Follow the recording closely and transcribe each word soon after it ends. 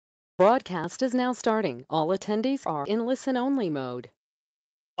Broadcast is now starting. All attendees are in listen-only mode.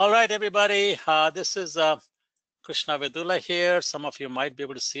 All right, everybody. This is Krishna Vedula here. Some of you might be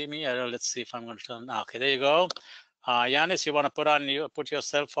able to see me. I don't know, let's see if I'm going to turn. Okay, there you go. Yanis, you want to put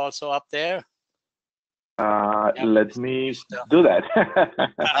yourself also up there? Let me do that.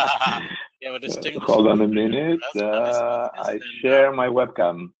 Hold on a minute. I share my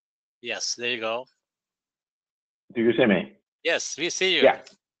webcam. Yes, there you go. Do you see me? Yes, we see you. Yeah.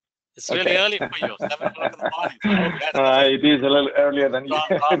 It's really early for you, 7 o'clock in the morning. So it is a little earlier than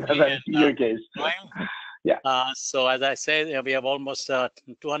your case. Yeah. So as I say, we have almost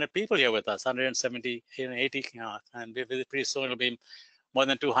 200 people here with us, 170, 80, and pretty soon it'll be more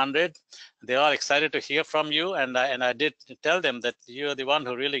than 200. They're all excited to hear from you, and I did tell them that you're the one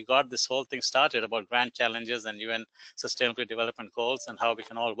who really got this whole thing started about grand challenges and UN Sustainable Development Goals and how we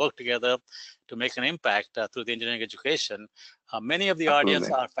can all work together to make an impact through the engineering education. Many of the audience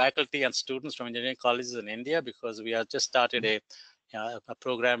are faculty and students from engineering colleges in India, because we have just started a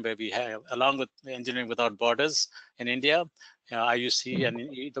program where we have, along with Engineering Without Borders in India, IUC and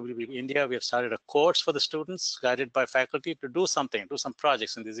EWB India, we have started a course for the students guided by faculty to do some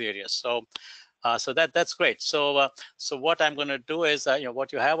projects in these areas. So, so that's great. So, so what I'm going to do is,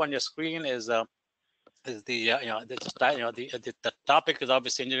 what you have on your screen is the the topic is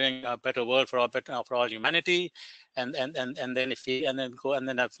obviously engineering a better world for all humanity, and then if we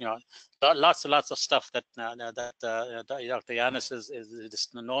lots and lots of stuff that Dr. Yanis is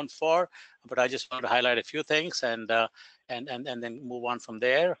known for, but I just want to highlight a few things and then move on from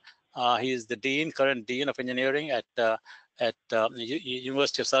there. He is the current dean of engineering at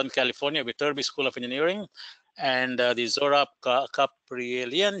University of Southern California, Viterbi School of Engineering, and the Zora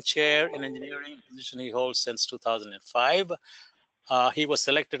Kaprielian Chair in Engineering, position he holds since 2005. He was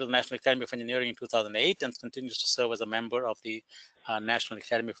selected to the National Academy of Engineering in 2008 and continues to serve as a member of the National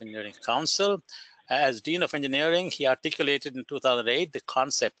Academy of Engineering Council. As Dean of Engineering, he articulated in 2008 the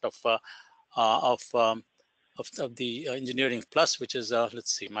concept of the Engineering Plus, which is,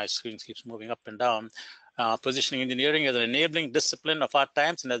 let's see, my screen keeps moving up and down, positioning engineering as an enabling discipline of our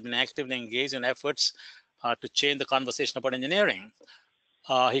times, and has been actively engaged in efforts to change the conversation about engineering.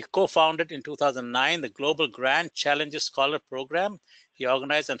 He co-founded in 2009 the Global Grand Challenges Scholar Program. He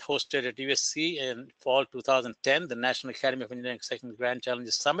organized and hosted at USC in fall 2010 the National Academy of Engineering Second Grand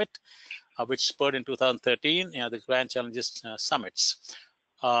Challenges Summit, which spurred in 2013 the Grand Challenges Summits.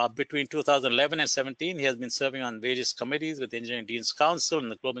 Between 2011 and 17, he has been serving on various committees with the Engineering Dean's Council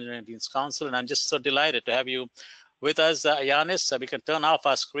and the Global Engineering Dean's Council, and I'm just so delighted to have you with us, Yanis. We can turn off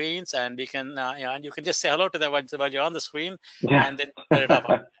our screens, and we can, and you can just say hello to them while you're on the screen, and then turn it off.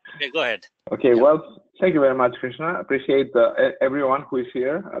 Okay, go ahead. Okay, well, thank you very much, Krishna. Appreciate everyone who is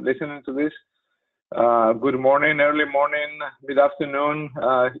here listening to this. Good morning, early morning, mid afternoon,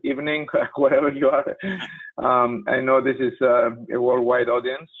 evening, wherever you are. I know this is a worldwide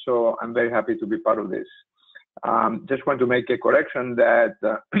audience, so I'm very happy to be part of this. Just want to make a correction that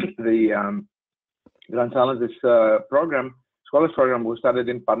the Grand Challenges program, Scholars Program, was started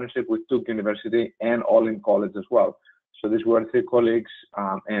in partnership with Duke University and Olin College as well. So these were 3 colleagues,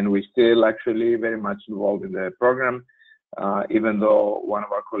 and we're still actually very much involved in the program, even though one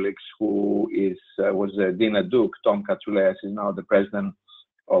of our colleagues who was Dean at Duke, Tom Katsouleas, is now the president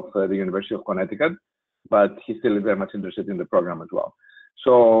of the University of Connecticut, but he's still very much interested in the program as well.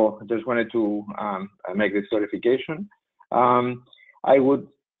 So just wanted to make this clarification. I would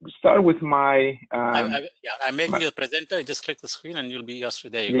start with my I'm making you a presenter. Just click the screen and you'll be yours.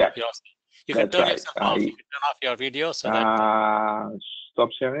 There you go. You can turn yourself off. You can turn off your video so that stop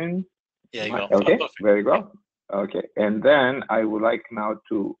sharing. There you go. Okay, there you go. Okay, and then I would like now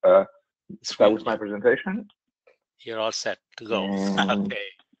to start with my presentation. You're all set to go. Okay.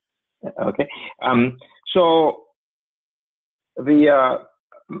 Okay. So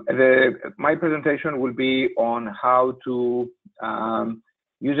my presentation will be on how to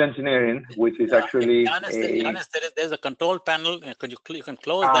use engineering, which is actually Yanis, there's a control panel. You can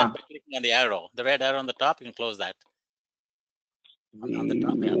close that by clicking on the arrow, the red arrow on the top. You can close that. On the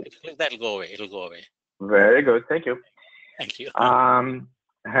top, if you click that, it'll go away. It'll go away. Very good. Thank you. Thank you.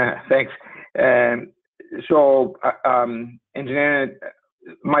 Thanks. So engineering.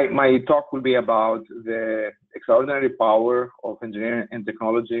 My talk will be about the extraordinary power of engineering and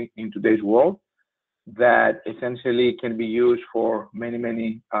technology in today's world, that essentially can be used for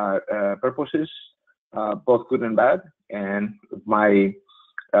many purposes, both good and bad. And my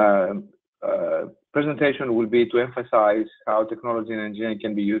presentation will be to emphasize how technology and engineering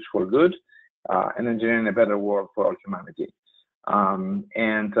can be used for good, and engineering a better world for all humanity.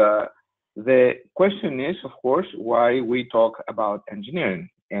 The question is, of course, why we talk about engineering.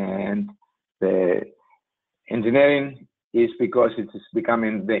 And the engineering is because it is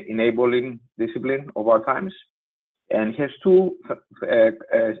becoming the enabling discipline of our times, and has two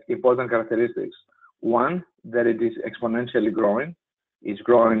important characteristics. One, that it is exponentially growing. It's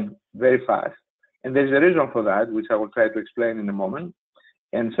growing very fast. And there's a reason for that, which I will try to explain in a moment.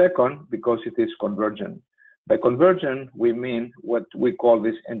 And second, because it is convergent. By convergent, we mean what we call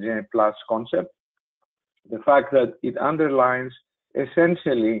this engineering plus concept. The fact that it underlines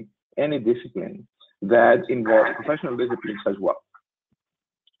essentially any discipline that involves professional disciplines as well.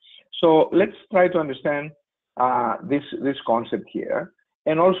 So let's try to understand this concept here.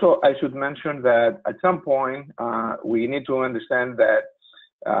 And also, I should mention that at some point, we need to understand that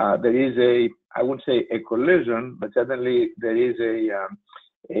there is I wouldn't say a collision, but certainly there is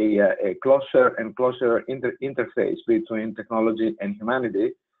a closer and closer interface between technology and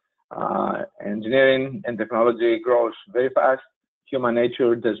humanity. Engineering and technology grows very fast. Human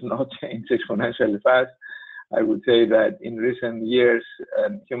nature does not change exponentially fast. I would say that in recent years,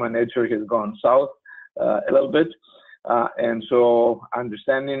 human nature has gone south a little bit. And so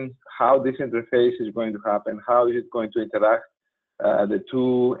understanding how this interface is going to happen, how is it going to interact, the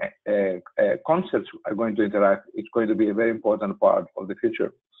two concepts are going to interact, it's going to be a very important part of the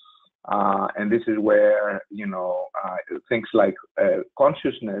future. And this is where, things like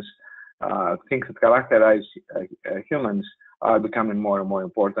consciousness, things that characterize humans are becoming more and more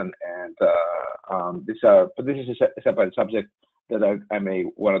important. And this is a separate subject that I may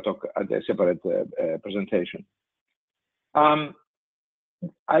want to talk at a separate presentation. I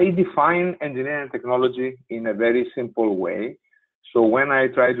define engineering and technology in a very simple way. So when I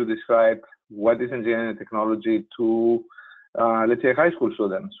try to describe what is engineering and technology to, let's say, high school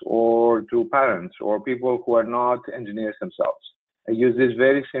students or to parents or people who are not engineers themselves, I use this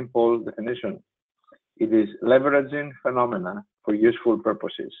very simple definition. It is leveraging phenomena for useful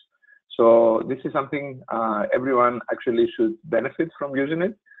purposes. So this is something everyone actually should benefit from using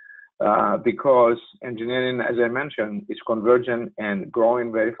it because engineering, as I mentioned, is convergent and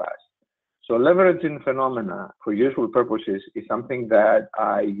growing very fast. So leveraging phenomena for useful purposes is something that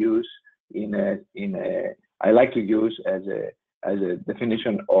I use I like to use as a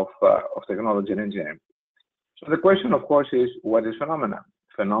definition of technology and engineering. So the question, of course, is what is phenomena?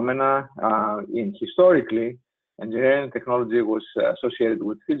 Phenomena, historically, engineering and technology was associated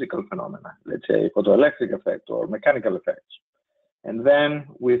with physical phenomena, let's say photoelectric effect or mechanical effects. And then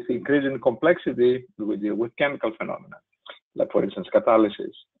with increasing complexity, we deal with chemical phenomena, like for instance,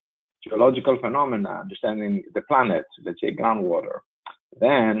 catalysis, geological phenomena, understanding the planet, let's say groundwater.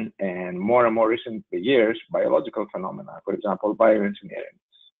 Then, and more recent years, biological phenomena, for example, bioengineering,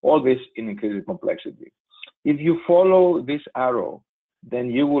 all this in increasing complexity. If you follow this arrow,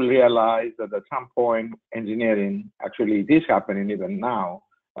 then you will realize that at some point, engineering, actually it is happening even now,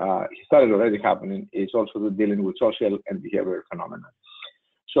 it started already happening, is also dealing with social and behavioral phenomena.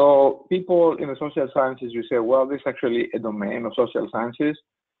 So people in the social sciences, you say, well, this is actually a domain of social sciences.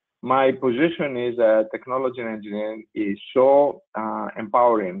 My position is that technology and engineering is so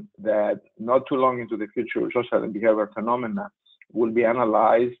empowering that not too long into the future, social and behavioral phenomena will be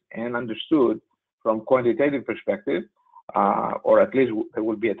analyzed and understood from quantitative perspective, or at least there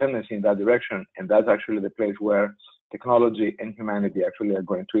will be a tendency in that direction. And that's actually the place where technology and humanity actually are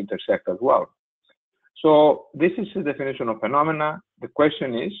going to intersect as well. So this is the definition of phenomena. The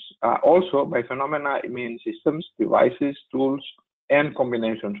question is also by phenomena, it means systems, devices, tools, and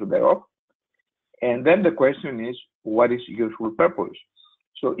combinations thereof. And then the question is, what is useful purpose?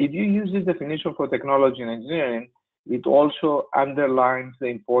 So if you use this definition for technology and engineering, it also underlines the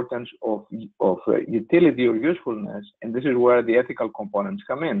importance of utility or usefulness. And this is where the ethical components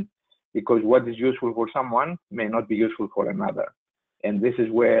come in, because what is useful for someone may not be useful for another. And this is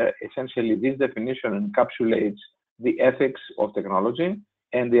where essentially this definition encapsulates the ethics of technology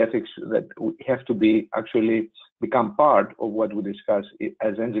and the ethics that have to be actually become part of what we discuss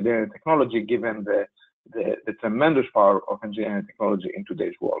as engineering and technology, given the tremendous power of engineering and technology in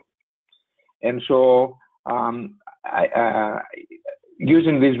today's world. And so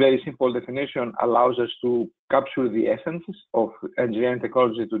using this very simple definition allows us to capture the essence of engineering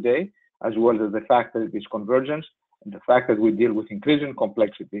technology today, as well as the fact that it is convergence, and the fact that we deal with increasing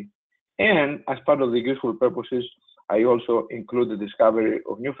complexity. And as part of the useful purposes, I also include the discovery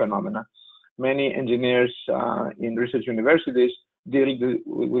of new phenomena. Many engineers in research universities deal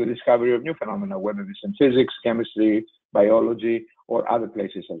with the discovery of new phenomena, whether it's in physics, chemistry, biology, or other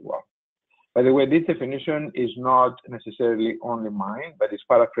places as well. By the way, this definition is not necessarily only mine, but it's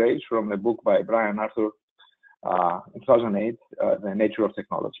paraphrased from a book by Brian Arthur in 2008, The Nature of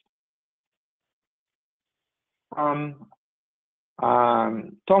Technology.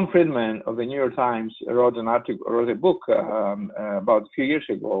 Tom Friedman of the New York Times wrote a book about a few years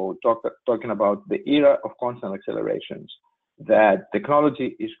ago, talking about the era of constant accelerations, that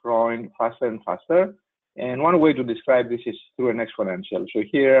technology is growing faster and faster. And one way to describe this is through an exponential. So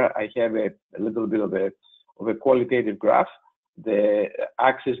here I have a little bit of a qualitative graph. The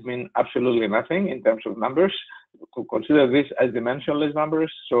axis means absolutely nothing in terms of numbers. Consider this as dimensionless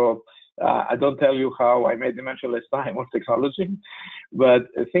numbers. So I don't tell you how I made dimensionless time or technology, but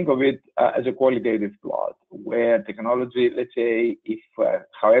think of it as a qualitative plot where technology, let's say, if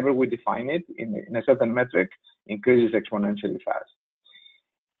however we define it in a certain metric, increases exponentially fast.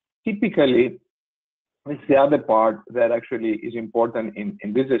 Typically, it's the other part that actually is important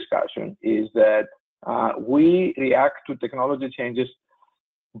in this discussion is that we react to technology changes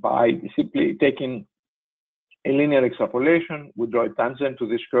by simply taking a linear extrapolation. We draw a tangent to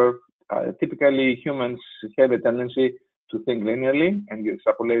this curve. Typically, humans have a tendency to think linearly and you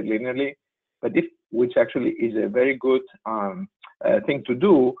extrapolate linearly, but which actually is a very good thing to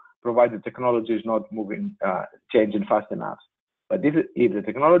do, provided the technology is not changing fast enough. But if the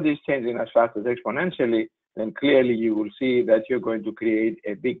technology is changing as fast as exponentially, then clearly you will see that you're going to create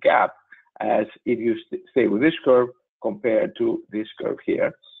a big gap as if you stay with this curve compared to this curve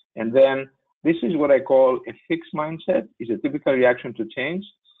here. And then this is what I call a fixed mindset. It's a typical reaction to change.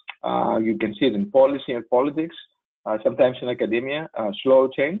 You can see it in policy and politics, sometimes in academia, slow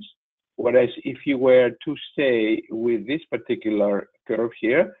change. Whereas if you were to stay with this particular curve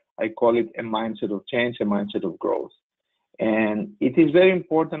here, I call it a mindset of change, a mindset of growth. And it is very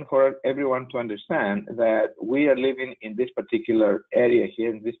important for everyone to understand that we are living in this particular area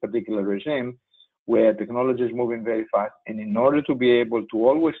here, in this particular regime, where technology is moving very fast. And in order to be able to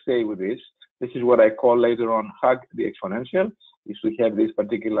always stay with this is what I call later on hug the exponential, is to have this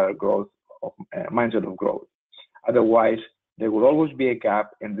particular growth of mindset of growth. Otherwise, there will always be a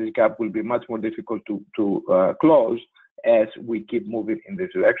gap, and this gap will be much more difficult to close as we keep moving in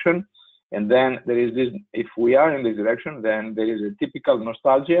this direction. And then there is this, if we are in this direction, then there is a typical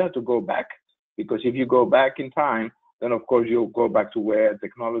nostalgia to go back, because if you go back in time, then of course you'll go back to where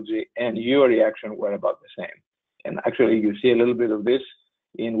technology and your reaction were about the same. And actually you see a little bit of this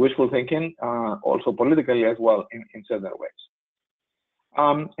in wishful thinking, also politically as well in certain ways.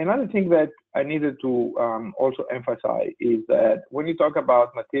 Another thing that I needed to also emphasize is that when you talk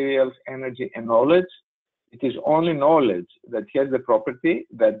about materials, energy, and knowledge, it is only knowledge that has the property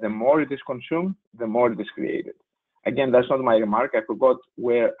that the more it is consumed, the more it is created. Again, that's not my remark. I forgot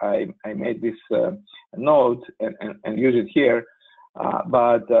where I made this note and use it here,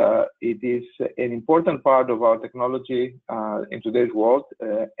 but it is an important part of our technology in today's world,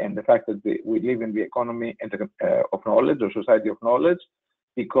 and the fact that we live in the economy of knowledge or society of knowledge,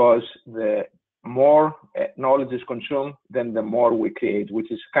 because the more knowledge is consumed, then the more we create,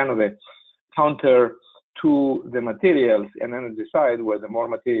 which is kind of a counter to the materials and energy side, where the more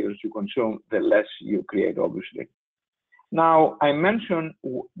materials you consume, the less you create, obviously. Now, I mentioned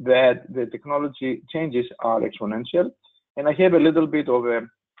that the technology changes are exponential, and I have a little bit of a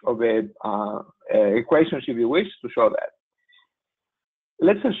equations, if you wish, to show that.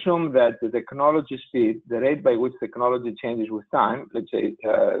 Let's assume that the technology speed, the rate by which technology changes with time, let's say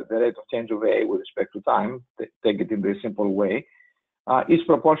the rate of change of A with respect to time, take it in this simple way, is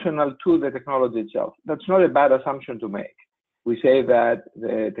proportional to the technology itself. That's not a bad assumption to make. We say that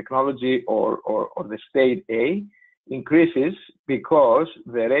the technology or the state A increases because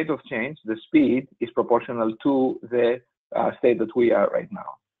the rate of change, the speed, is proportional to the state that we are right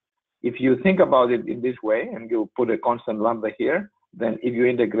now. If you think about it in this way, and you put a constant lambda here, then if you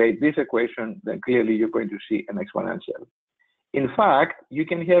integrate this equation, then clearly you're going to see an exponential. In fact, you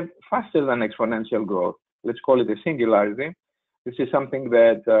can have faster than exponential growth. Let's call it a singularity. This is something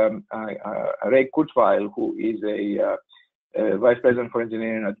that Ray Kurzweil, who is a vice president for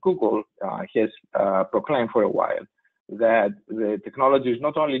engineering at Google, has proclaimed for a while, that the technology is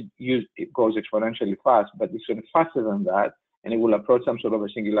not only it goes exponentially fast, but it's even faster than that, and it will approach some sort of a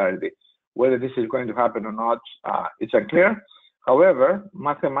singularity. Whether this is going to happen or not, it's unclear. However,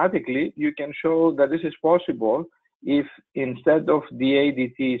 mathematically, you can show that this is possible if instead of dA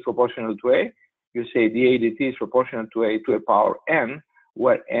dt is proportional to A, you say dA dt is proportional to A to a power n,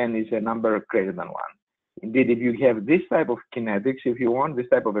 where n is a number greater than 1. Indeed, if you have this type of kinetics, if you want, this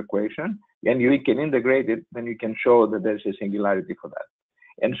type of equation, and you can integrate it, then you can show that there's a singularity for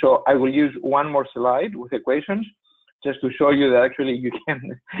that. And so I will use one more slide with equations just to show you that actually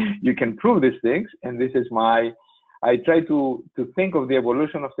you can prove these things. And this is I try to think of the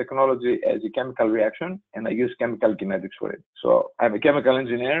evolution of technology as a chemical reaction, and I use chemical kinetics for it. So I'm a chemical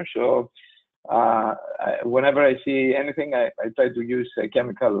engineer, so whenever I see anything, I try to use a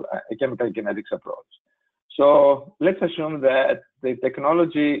chemical kinetics approach. So let's assume that the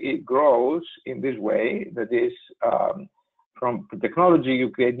technology, it grows in this way, that is, from technology, you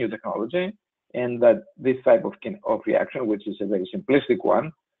create new technology, and that this type of reaction, which is a very simplistic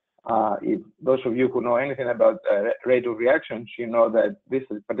one, if those of you who know anything about rate of reactions, you know that this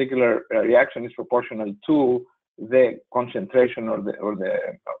particular reaction is proportional to the concentration or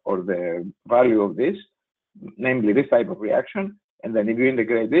the value of this, namely this type of reaction. And then if you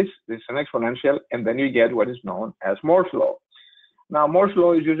integrate this is an exponential, and then you get what is known as Moore's law. Now, Moore's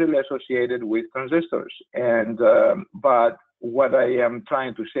law is usually associated with transistors, and but what I am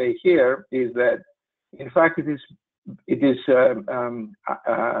trying to say here is that, in fact,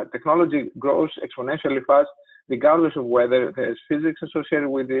 technology grows exponentially fast, regardless of whether there's physics associated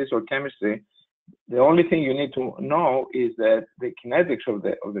with this or chemistry. The only thing you need to know is that the kinetics of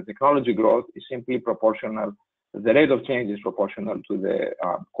the technology growth is simply proportional. The rate of change is proportional to the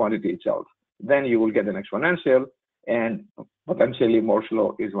quantity itself. Then you will get an exponential, and potentially Moore's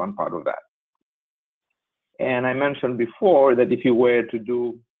law is one part of that. And I mentioned before that if you were to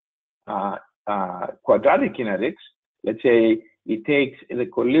do quadratic kinetics, let's say it takes the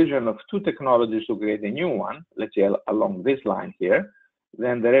collision of two technologies to create a new one, let's say along this line here,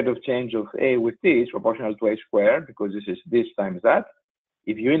 then the rate of change of A with T is proportional to A squared, because this is this times that.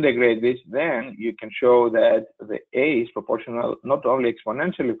 If you integrate this, then you can show that the A is proportional not only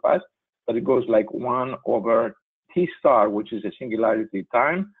exponentially fast, but it goes like 1 over T star, which is a singularity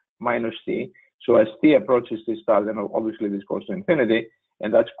time, minus T. So as T approaches T star, then obviously this goes to infinity,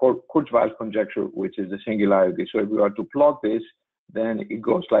 and that's called Kurzweil's conjecture, which is the singularity. So if we are to plot this, then it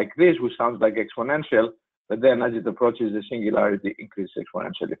goes like this, which sounds like exponential, but then as it approaches the singularity, increases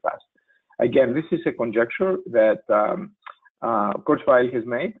exponentially fast. Again, this is a conjecture that Kurzweil has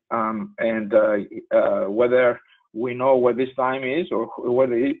made, and whether we know what this time is or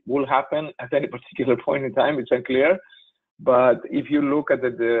whether it will happen at any particular point in time, it's unclear. But if you look at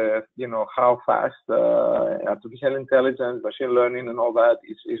how fast artificial intelligence, machine learning, and all that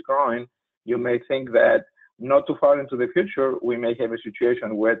is growing, you may think that not too far into the future, we may have a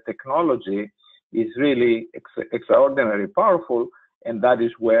situation where technology is really extraordinarily powerful, and that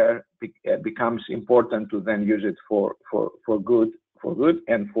is where it becomes important to then use it for good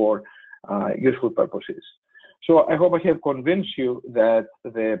and for useful purposes. So I hope I have convinced you that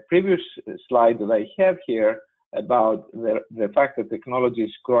the previous slide that I have here about the fact that technology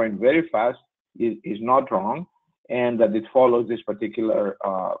is growing very fast is not wrong, and that it follows this particular,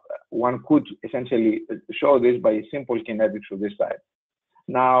 one could essentially show this by a simple kinetics of this type.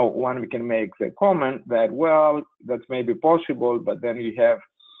 Now, one can make the comment that, well, that's maybe possible, but then you have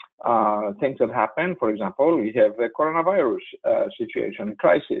things that happen. For example, we have the coronavirus situation,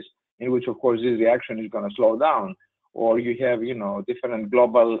 crisis, in which, of course, this reaction is going to slow down. Or you have, different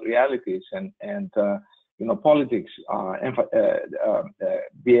global realities and politics are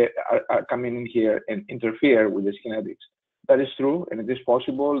coming in here and interfere with this kinetics. That is true, and it is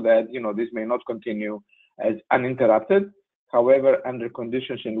possible that, this may not continue as uninterrupted. However, under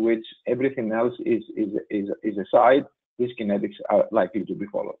conditions in which everything else is aside, these kinetics are likely to be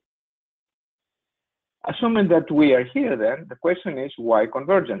followed. Assuming that we are here, then the question is why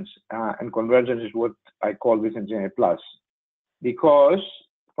convergence? And convergence is what I call this engineering plus, because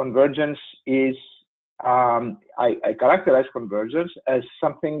convergence is I characterize convergence as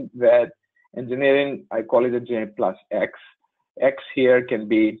something that engineering, I call it engineering plus X. X here can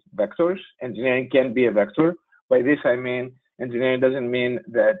be vectors. Engineering can be a vector. By this I mean engineering doesn't mean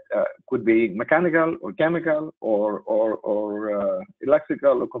that could be mechanical or chemical or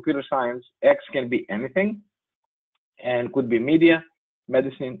electrical or computer science. X can be anything and could be media,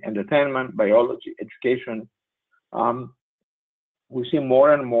 medicine, entertainment, biology, education. We see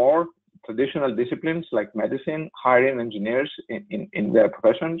more and more traditional disciplines like medicine hiring engineers in their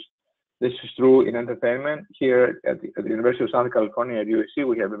professions. This is true in entertainment. Here at the University of Southern California at USC,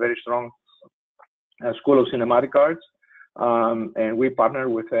 we have a very strong School of Cinematic Arts. And we partner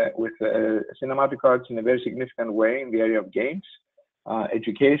with cinematic arts in a very significant way in the area of games.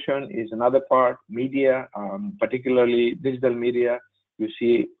 Education is another part, media, particularly digital media. You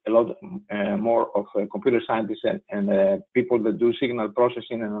see a lot more of computer scientists and people that do signal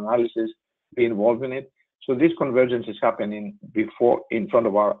processing and analysis be involved in it. So this convergence is happening in front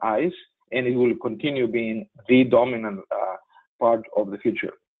of our eyes, and it will continue being the dominant part of the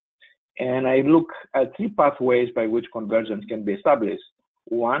future. And I look at three pathways by which convergence can be established.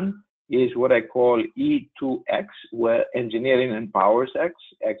 One is what I call E2X, where engineering empowers X.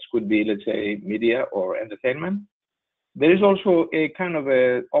 X could be, let's say, media or entertainment. There is also a kind of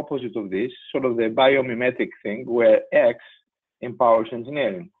a opposite of this, sort of the biomimetic thing, where X empowers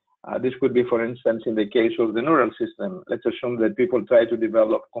engineering. This could be, for instance, in the case of the neural system. Let's assume that people try to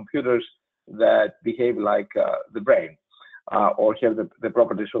develop computers that behave like the brain or have the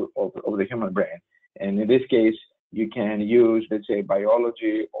properties of the human brain. And in this case, you can use, let's say,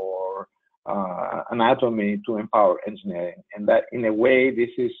 biology or anatomy to empower engineering. And that, in a way,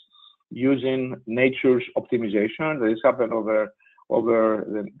 this is using nature's optimization that has happened over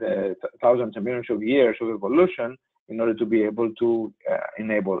the thousands and millions of years of evolution in order to be able to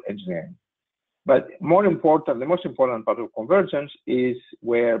enable engineering. But more important, the most important part of convergence is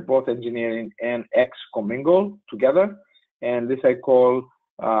where both engineering and X commingle together. And this I call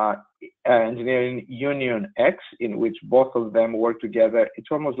engineering union X, in which both of them work together. It's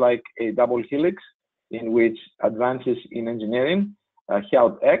almost like a double helix in which advances in engineering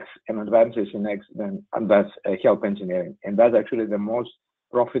help X, and advances in X then help engineering. And that's actually the most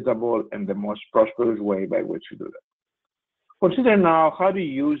profitable and the most prosperous way by which to do that. Consider now how to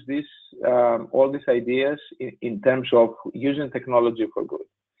use this, all these ideas in terms of using technology for good.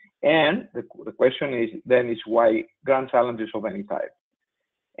 And the question is why grand challenges of any type?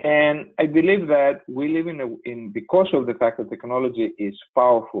 And I believe that we live because of the fact that technology is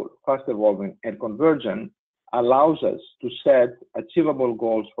powerful, fast evolving, and convergent, allows us to set achievable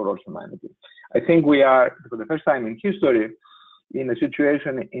goals for all humanity. I think we are, for the first time in history, in a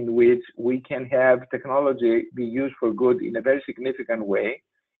situation in which we can have technology be used for good in a very significant way,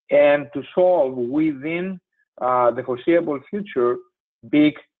 and to solve within the foreseeable future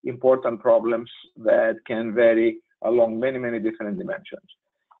big, important problems that can vary along many, many different dimensions.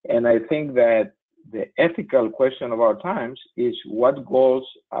 And I think that the ethical question of our times is what goals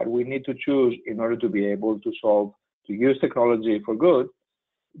we need to choose in order to be able to use technology for good,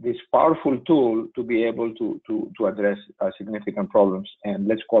 this powerful tool to be able to address significant problems, and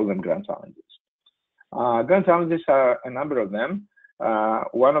let's call them grand challenges. Grand challenges are a number of them.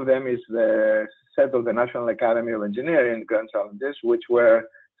 One of them is the set of the National Academy of Engineering grand challenges, which were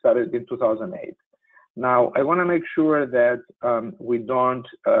started in 2008. Now, I want to make sure that we don't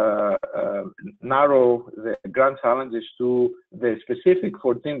narrow the grand challenges to the specific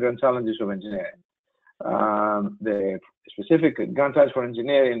 14 grand challenges of engineering. The specific grand challenges for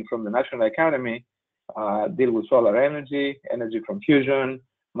engineering from the National Academy deal with solar energy, energy from fusion,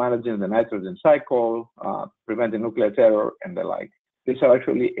 managing the nitrogen cycle, preventing nuclear terror, and the like. These are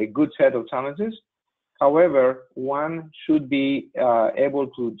actually a good set of challenges. However, one should be able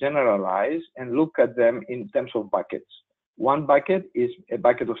to generalize and look at them in terms of buckets. One bucket is a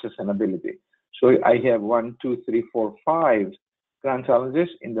bucket of sustainability. So I have 1, 2, 3, 4, 5 grand challenges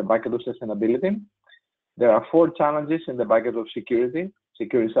in the bucket of sustainability. There are 4 challenges in the bucket of security,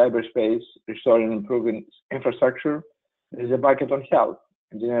 securing cyberspace, restoring and improving infrastructure. There's a bucket on health,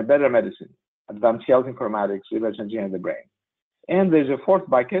 engineering better medicine, advanced health informatics, reverse engineering the brain. And there's a 4th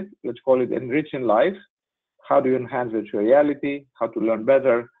bucket, let's call it enriching life. How do you enhance virtual reality, how to learn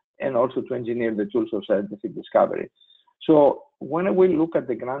better, and also to engineer the tools of scientific discovery. So when we look at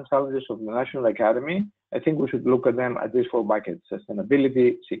the grand challenges of the National Academy, I think we should look at them at these 4 buckets: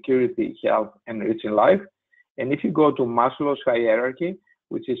 sustainability, security, health, and enriching life. And if you go to Maslow's hierarchy,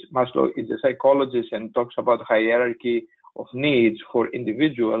 which is Maslow is a psychologist and talks about hierarchy of needs for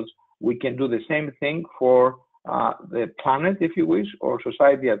individuals, we can do the same thing for the planet, if you wish, or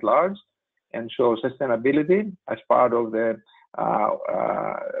society at large. And so sustainability as part of the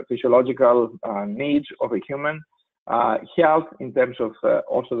physiological needs of a human, health in terms of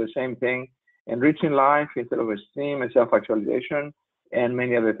also the same thing, enriching life instead of esteem and self-actualization, and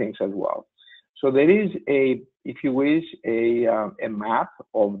many other things as well. So there is if you wish, a map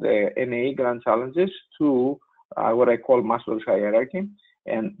of the NAE grand challenges to what I call Maslow's hierarchy.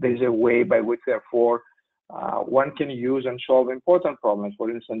 And there's a way by which, therefore, one can use and solve important problems, for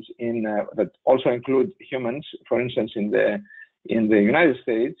instance, that also include humans. For instance, in the United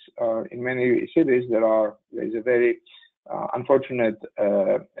States, in many cities, there is a very unfortunate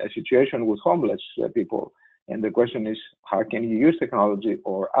situation with homeless people. And the question is, how can you use technology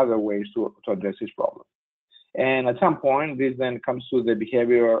or other ways to address this problem? And at some point, this then comes to the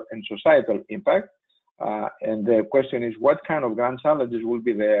behavior and societal impact. And the question is, what kind of grand challenges will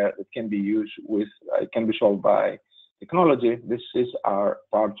be there that can be used can be solved by technology? This is our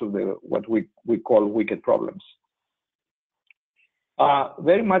part of what we call wicked problems.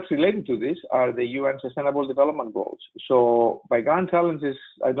 Very much related to this are the UN Sustainable Development Goals. So by grand challenges,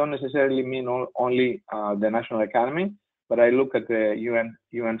 I don't necessarily mean only the National Academy, but I look at the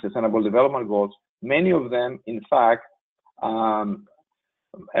UN Sustainable Development Goals. Many of them, in fact,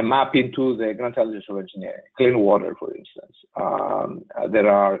 a map into the grand challenges of engineering. Clean water, for instance. There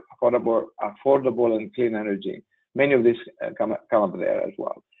are affordable and clean energy. Many of these come up there as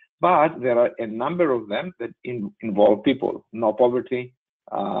well. But there are a number of them that involve people: no poverty,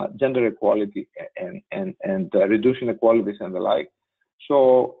 gender equality, and reducing inequalities and the like.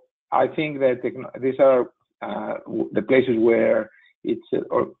 So I think that these are the places where it's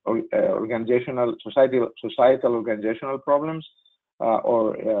organizational, societal organizational problems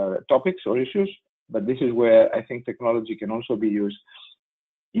or topics or issues. But this is where I think technology can also be used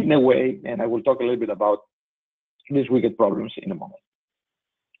in a way, and I will talk a little bit about these wicked problems in a moment.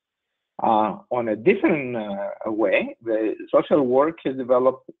 On a different way, the social work has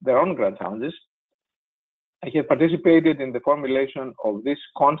developed their own grand challenges. I have participated in the formulation of these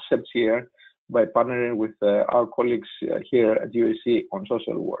concepts here by partnering with our colleagues here at USC on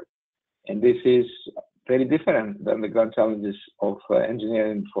social work. And this is very different than the grand challenges of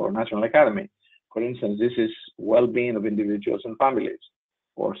engineering for National Academy. For instance, this is well-being of individuals and families,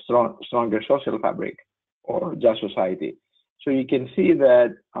 or stronger social fabric, or just society. So you can see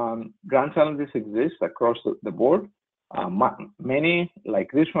that grand challenges exist across the board. Many,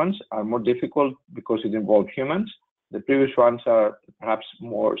 like these ones, are more difficult because it involves humans. The previous ones are perhaps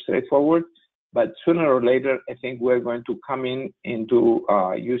more straightforward, but sooner or later, I think we're going to come into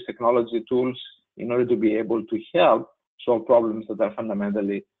use technology tools in order to be able to help solve problems that are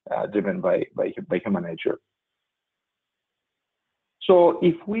fundamentally driven by human nature. So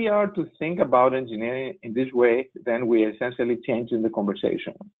if we are to think about engineering in this way, then we are essentially changing the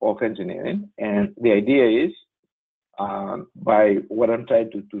conversation of engineering. And the idea is, by what I'm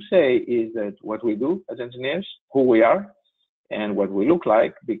trying to say, is that what we do as engineers, who we are, and what we look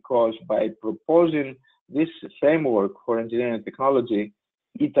like, because by proposing this framework for engineering and technology,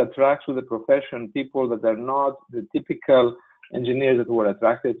 it attracts to the profession people that are not the typical engineers that were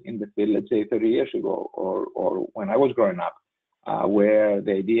attracted in the field, let's say 30 years ago, or when I was growing up, where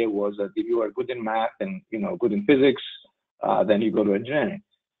the idea was that if you are good in math and good in physics, then you go to engineering.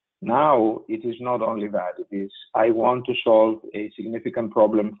 Now it is not only that; it is I want to solve a significant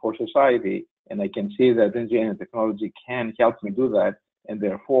problem for society, and I can see that engineering and technology can help me do that, and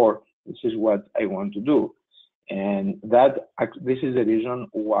therefore this is what I want to do. And this is the reason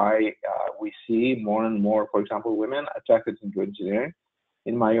why we see more and more, for example, women attracted into engineering.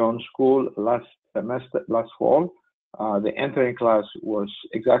 In my own school last fall, the entering class was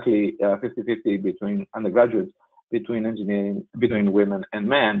exactly 50-50 between undergraduates, between women and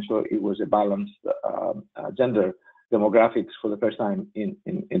men. So it was a balanced gender demographics for the first time in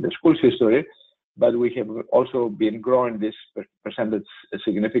the school's history. But we have also been growing this percentage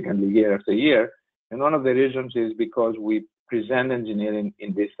significantly year after year. And one of the reasons is because we present engineering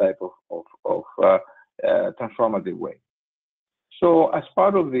in this type of transformative way. So as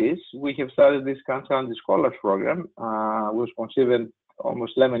part of this, we have started this Grand Challenges Scholars Program, was conceived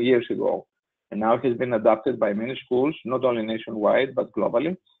almost 11 years ago. And now it has been adopted by many schools, not only nationwide, but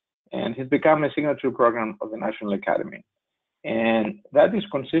globally, and has become a signature program of the National Academy. And that is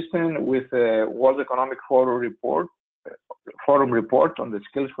consistent with the World Economic Forum report on the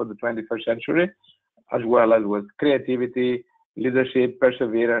skills for the 21st century, as well as with creativity, leadership,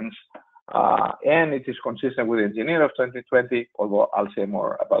 perseverance, and it is consistent with the Engineer of 2020, although I'll say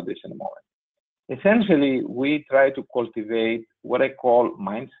more about this in a moment. Essentially, we try to cultivate what I call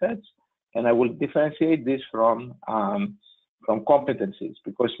mindsets, and I will differentiate this from competencies,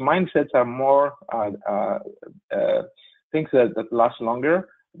 because mindsets are more things that last longer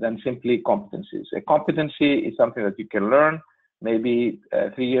than simply competencies. A competency is something that you can learn. Maybe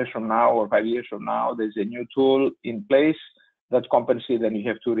 3 years from now or 5 years from now, there's a new tool in place that's competency, then you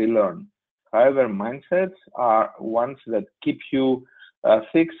have to relearn. However, mindsets are ones that keep you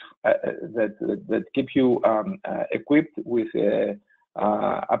fixed, that keep you equipped with an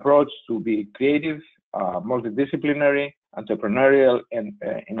approach to be creative, multidisciplinary, entrepreneurial, and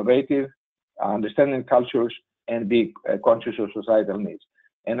innovative, understanding cultures, and be conscious of societal needs.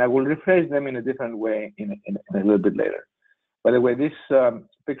 And I will rephrase them in a different way in a little bit later. By the way, this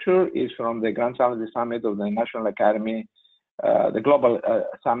picture is from the Grand Challenges Summit of the National Academy, the Global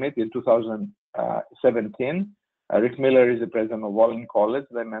Summit in 2017. Rick Miller is the president of Wallen College,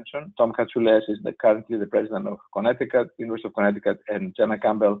 as I mentioned. Tom Katsules is currently the president of University of Connecticut, and Jenna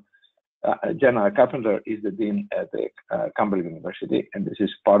Carpenter is the dean at the Campbell University, and this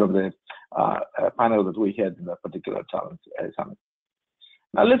is part of the panel that we had in that particular summit.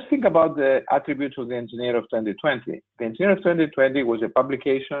 Now let's think about the attributes of the Engineer of 2020. The Engineer of 2020 was a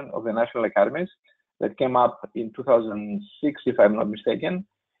publication of the National Academies that came up in 2006, if I'm not mistaken,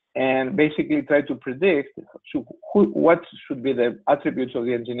 and basically try to predict what should be the attributes of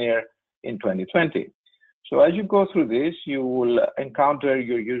the engineer in 2020. So as you go through this, you will encounter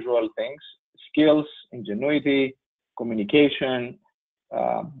your usual things: skills, ingenuity, communication,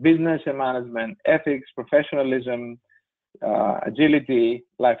 business and management, ethics, professionalism, agility,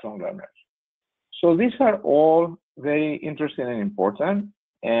 lifelong learners. So these are all very interesting and important.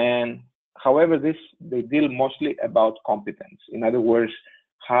 And however, they deal mostly about competence. In other words,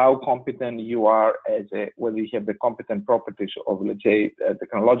 how competent you are whether you have the competent properties of, let's say,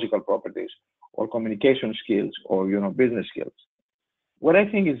 technological properties, or communication skills, or business skills. What I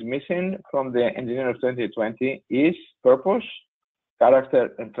think is missing from the engineer of 2020 is purpose,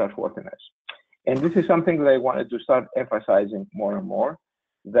 character, and trustworthiness. And this is something that I wanted to start emphasizing more and more,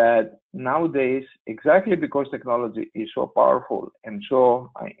 that nowadays, exactly because technology is so powerful and so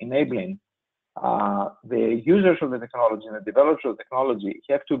enabling, the users of the technology and the developers of technology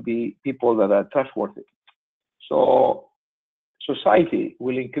have to be people that are trustworthy. So society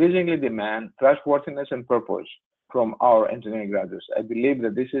will increasingly demand trustworthiness and purpose from our engineering graduates. I believe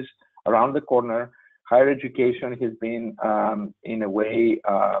that this is around the corner. Higher education has been, in a way,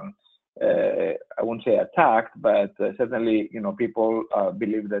 I won't say attacked, but certainly, people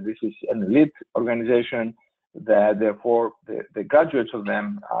believe that this is an elite organization, that therefore the graduates of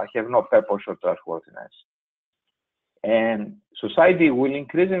them have no purpose or trustworthiness. And society will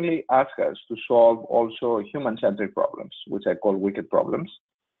increasingly ask us to solve also human-centric problems, which I call wicked problems.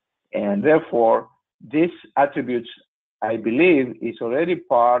 And therefore, these attributes, I believe, is already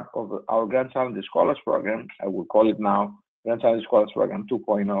part of our Grand Challenges Scholars Program. I will call it now Grand Challenges Scholars Program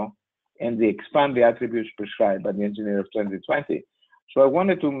 2.0, and they expand the attributes prescribed by the engineer of 2020. So I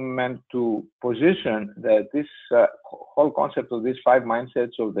wanted to position that this whole concept of these 5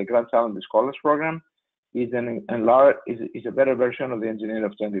 mindsets of the Grand Challenges Scholars Program is a better version of the engineer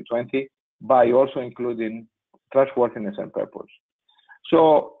of 2020 by also including trustworthiness and purpose.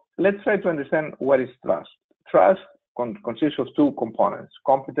 So let's try to understand what is trust. Trust consists of 2 components: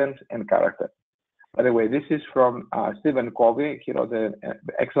 competence and character. By the way, this is from Stephen Covey. He wrote an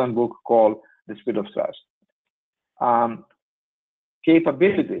excellent book called The Speed of Trust.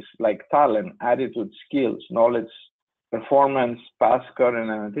 Capabilities like talent, attitude, skills, knowledge, performance, past, current,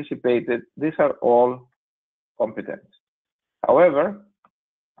 and anticipated, these are all competence. However,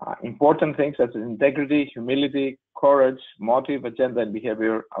 important things such as integrity, humility, courage, motive, agenda, and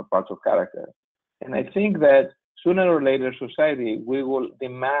behavior are parts of character. And I think that sooner or later, society will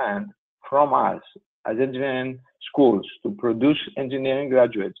demand from us as engineering schools to produce engineering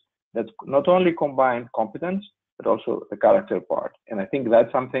graduates that not only combine competence, but also the character part. And I think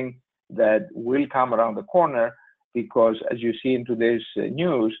that's something that will come around the corner, because as you see in today's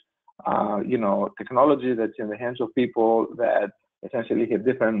news, technology that's in the hands of people that essentially have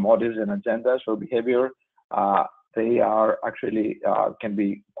different motives and agendas or behavior, they are actually can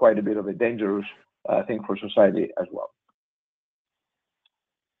be quite a bit of a dangerous thing for society as well.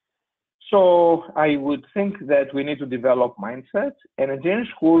 So I would think that we need to develop mindsets. And in engineering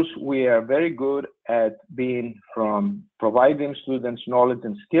schools, we are very good at providing students knowledge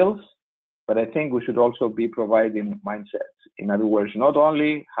and skills, but I think we should also be providing mindsets. In other words, not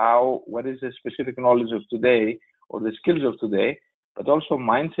only what is the specific knowledge of today or the skills of today, but also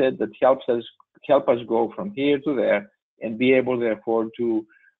mindset that help us go from here to there and be able, therefore, to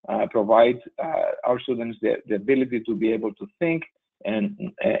provide our students the ability to be able to think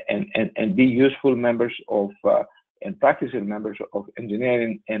and be useful members of and practicing members of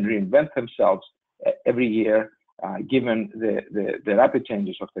engineering and reinvent themselves every year, given the rapid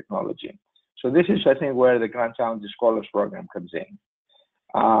changes of technology. So this is, I think, where the Grand Challenges Scholars Program comes in.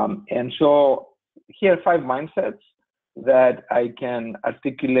 And so here are 5 mindsets that I can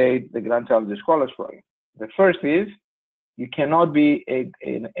articulate the Grand Challenges Scholars Program. The first is, you cannot be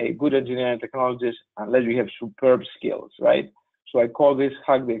a good engineer and technologist unless you have superb skills, right? So I call this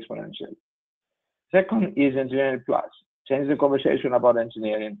hug the exponential. Second is engineering plus, change the conversation about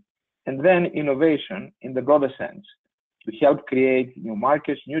engineering. And then innovation in the broader sense, to help create new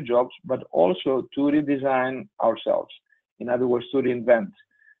markets, new jobs, but also to redesign ourselves. In other words, to reinvent.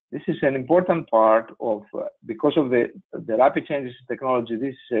 This is an important part of, because of the rapid changes in technology,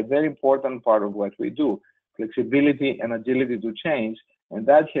 this is a very important part of what we do. Flexibility and agility to change, and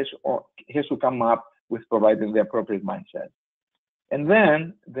that has to come up with providing the appropriate mindset. And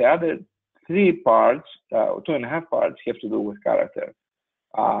then the other 3 parts, 2.5 parts, have to do with character.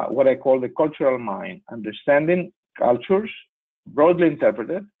 What I call the cultural mind, understanding cultures, broadly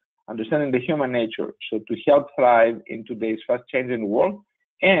interpreted, understanding the human nature, so to help thrive in today's fast-changing world,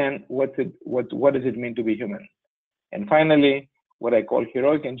 and what does it mean to be human. And finally, what I call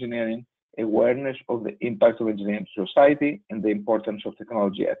heroic engineering, awareness of the impact of engineering to society and the importance of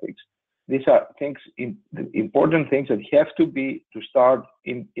technology ethics. These are things, important things that have to start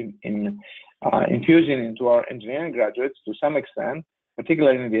infusing into our engineering graduates to some extent,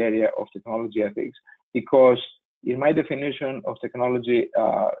 particularly in the area of technology ethics, because in my definition of technology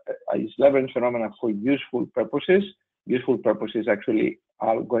is leverage phenomena for useful purposes. Useful purposes actually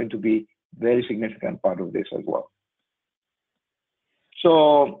are going to be very significant part of this as well.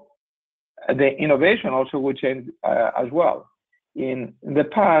 So the innovation also will change as well. In the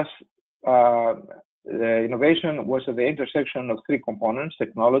past, the innovation was at the intersection of three components: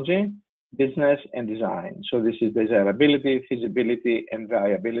 technology, business, and design. So this is desirability, feasibility, and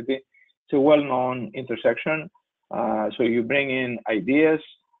viability. It's a well-known intersection. So you bring in ideas.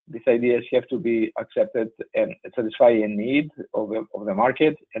 These ideas have to be accepted and satisfy a need of the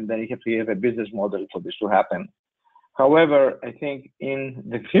market, and then you have to have a business model for this to happen. However, I think in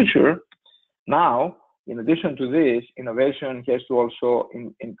the future, now, in addition to this, innovation has to also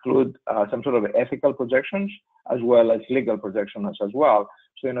include some sort of ethical projections as well as legal projections as well.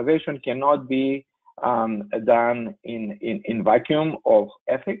 So innovation cannot be done in vacuum of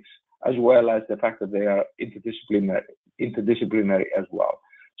ethics, as well as the fact that they are interdisciplinary as well.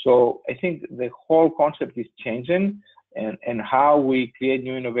 So I think the whole concept is changing, and how we create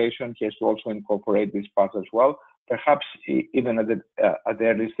new innovation has to also incorporate this part as well. Perhaps even at the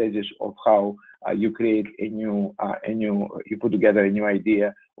early stages of how you create you put together a new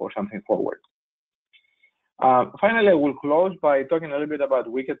idea or something forward. Finally, I will close by talking a little bit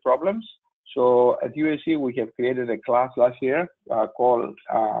about wicked problems. So at USC, we have created a class last year called,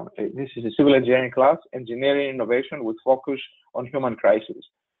 this is a civil engineering class, Engineering Innovation with Focus on Human Crisis.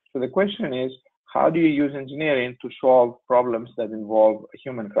 So the question is, how do you use engineering to solve problems that involve a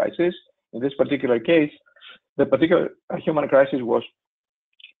human crisis? In this particular case, the particular human crisis was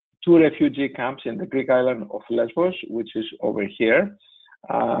 2 refugee camps in the Greek island of Lesbos, which is over here.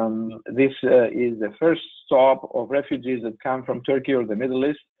 This is the first stop of refugees that come from Turkey or the Middle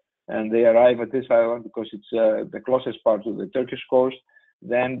East, and they arrive at this island because it's the closest part to the Turkish coast.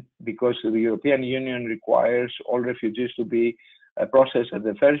 Then, because the European Union requires all refugees to be processed at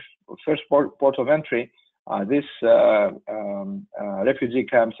the first port of entry, these refugee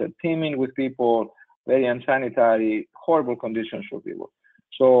camps are teeming with people, very unsanitary, horrible conditions for people.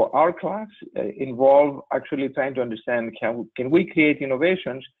 So our class involve actually trying to understand, can we create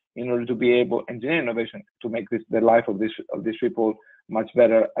innovations in order to be able, engineer innovation to make the life of these people much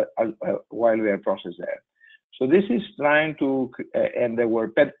better while we are processed there. So this is trying to, and there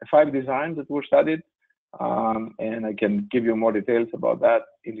were 5 designs that were studied, and I can give you more details about that.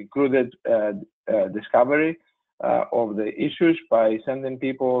 It included discovery of the issues by sending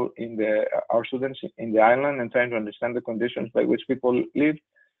people our students in the island and trying to understand the conditions by which people live.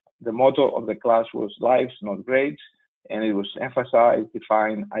 The motto of the class was lives, not grades, and it was emphasize,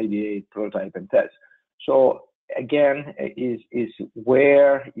 define, ideate, prototype, and test. So again, is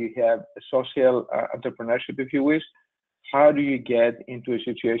where you have social entrepreneurship, if you wish. How do you get into a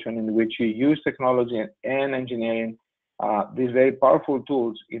situation in which you use technology and engineering, these very powerful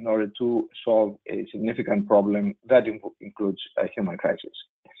tools, in order to solve a significant problem that includes a human crisis?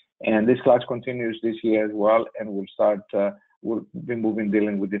 And this class continues this year as well, and we'll be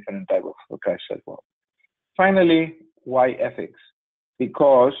dealing with different types of crises as well. Finally, why ethics?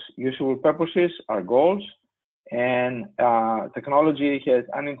 Because useful purposes are goals, and technology has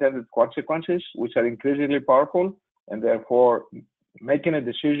unintended consequences, which are increasingly powerful, and therefore making a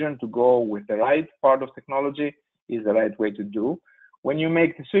decision to go with the right part of technology is the right way to do. When you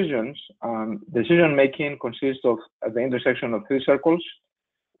make decisions, decision making consists of the intersection of 3 circles.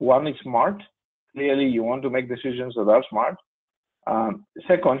 One is smart. Clearly, you want to make decisions that are smart.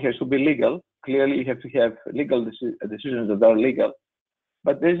 Second, has to be legal. Clearly, you have to have legal decisions that are legal.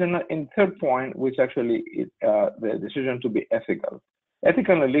 But there's a third point, which actually is the decision to be ethical.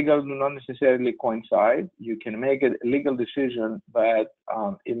 Ethical and legal do not necessarily coincide. You can make a legal decision, but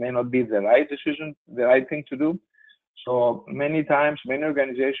it may not be the right decision, the right thing to do. So many times, many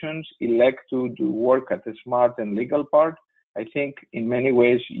organizations elect to do work at the smart and legal part. I think in many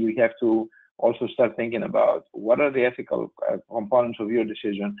ways, you have to also start thinking about what are the ethical components of your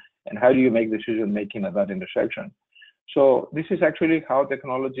decision, and how do you make decision making at that intersection. So this is actually how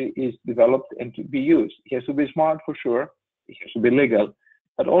technology is developed and to be used. It has to be smart for sure. It has to be legal,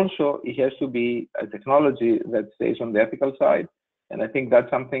 but also it has to be a technology that stays on the ethical side. And I think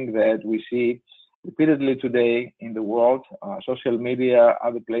that's something that we see repeatedly today in the world, social media,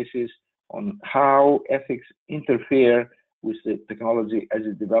 other places, on how ethics interfere with the technology as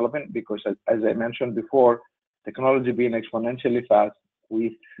it's developing. Because as I mentioned before, technology being exponentially fast,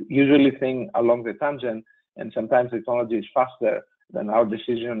 we usually think along the tangent, and sometimes technology is faster than our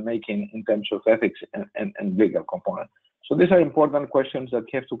decision making in terms of ethics and legal components. So these are important questions that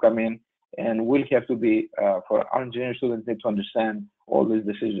have to come in, and will have to be for our engineering students need to understand all these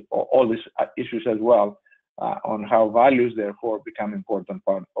decisions, all these issues as well, on how values therefore become important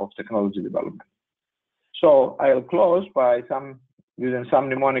part of technology development. So I'll close by using some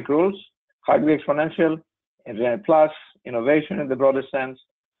mnemonic rules: highly exponential, engineering plus, innovation in the broader sense,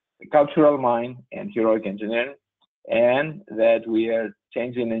 the cultural mind, and heroic engineering, and that we are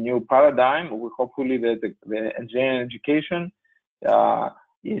changing a new paradigm. We hopefully that the engineering education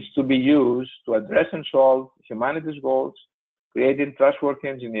is to be used to address and solve humanity's goals, creating trustworthy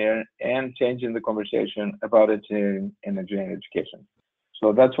engineers, and changing the conversation about engineering and engineering education.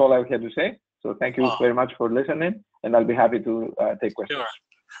 So that's all I have to say. So thank you very much for listening, and I'll be happy to take questions. Sure.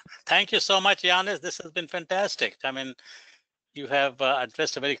 Thank you so much, Yanis. This has been fantastic. I mean, you have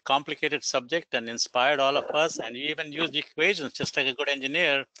addressed a very complicated subject and inspired all of us, and you even used equations just like a good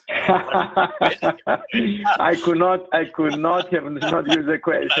engineer. I could not have not used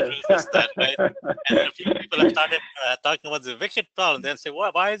equations. Right? And a few people have started talking about the wicked problem. They'll say,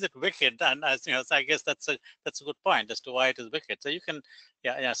 well, why is it wicked? And as you know, so I guess that's a good point as to why it is wicked. So you can,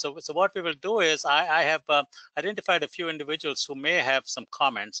 yeah. So what we will do is I have identified a few individuals who may have some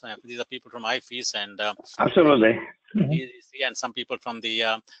comments. These are people from IFES and absolutely. And some people from the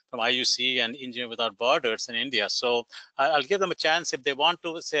from IUC and Engineering Without Borders in India. So I'll give them a chance. If they want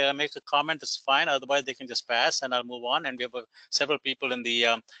to say make a comment, it's fine. Otherwise, they can just pass, and I'll move on. And we have several people in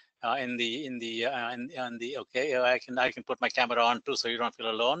the okay. I can put my camera on too, so you don't feel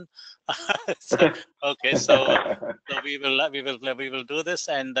alone. So, okay, so we will do this,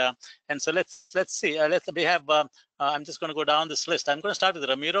 and so let's see. We have. I'm just going to go down this list. I'm going to start with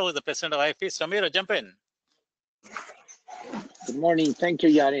Ramiro, who's the president of IFES. Ramiro, jump in. Good morning. Thank you,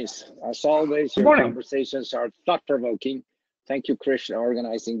 Yanis. As always, your conversations are thought-provoking. Thank you, Krish, for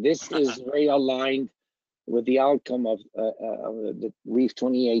organizing. This is very aligned with the outcome of the REEF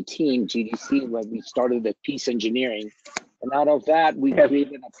 2018 GDC, when we started the peace engineering. And out of that, we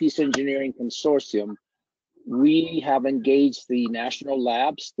created a peace engineering consortium. We have engaged the national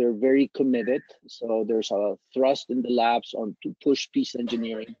labs. They're very committed. So there's a thrust in the labs to push peace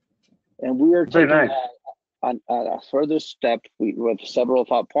engineering. And we are taking a further step with several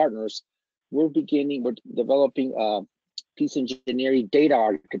of our partners. We're developing a peace engineering data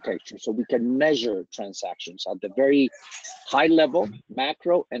architecture, so we can measure transactions at the very high level,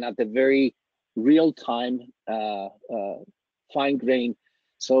 macro, and at the very real time, fine grain.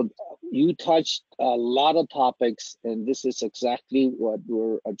 So you touched a lot of topics, and this is exactly what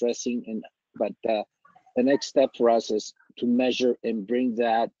we're addressing. But the next step for us is to measure and bring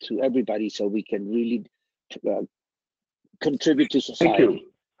that to everybody, so we can really contribute to society.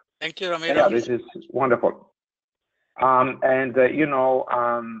 Thank you, Ramiro. Yeah, this is wonderful. I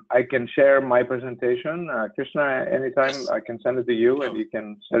can share my presentation. Krishna, anytime I can send it to you, and you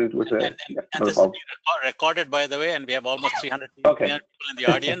can share it with and this is recorded, by the way, and we have almost 300 people, 300 people in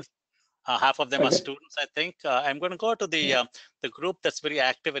the audience. Half of them are students, I think. I'm going to go to the group that's very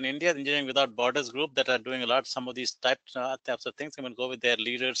active in India, the Engineering Without Borders group, that are doing a lot some of these types of things. I'm going to go with their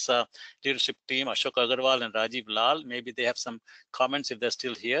leadership team, Ashok Agarwal and Rajiv Lal. Maybe they have some comments if they're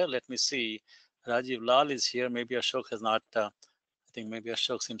still here. Let me see. Rajiv Lal is here. Maybe Ashok has not. I think maybe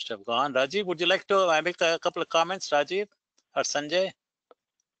Ashok seems to have gone. Rajiv, would you like to make a couple of comments, Rajiv or Sanjay?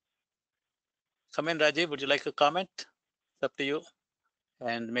 Come in, Rajiv. Would you like a comment? It's up to you.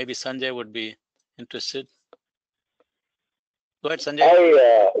 And maybe Sanjay would be interested. Go ahead, Sanjay.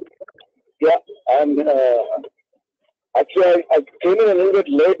 Actually, I came in a little bit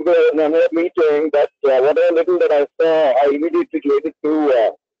late in another meeting, but whatever little that I saw, I immediately related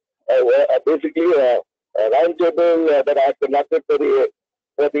to basically a roundtable that I conducted for the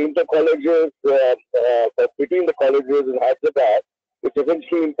inter-colleges, between the colleges in Hyderabad, which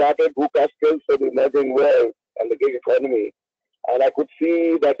eventually imparted VUCA skills for the emerging world and the gig economy. And I could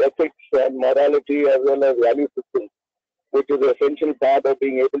see that ethics and morality, as well as value systems, which is an essential part of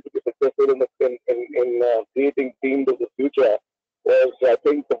being able to be successful in creating teams of the future, was, I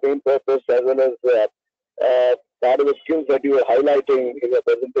think, the main purpose, as well as part of the skills that you were highlighting in your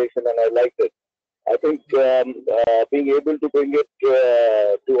presentation, and I liked it. I think being able to bring it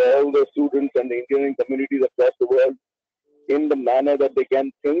to all the students and the engineering communities across the world in the manner that they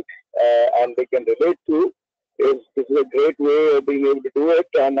can think and they can relate to, this is a great way of being able to do it.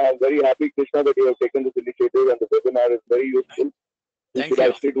 And I'm very happy, Krishna, that you have taken this initiative, and the webinar is very useful. You should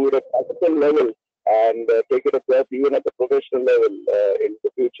actually do it at a personal level and take it across even at the professional level in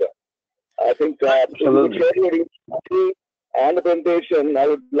the future. I think if you could share your email and the presentation, I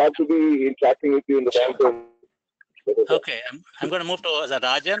would love to be interacting with you in the long term. Okay, I'm going to move to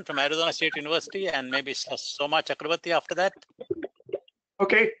Rajan from Arizona State University and maybe Soma Chakrabarti after that.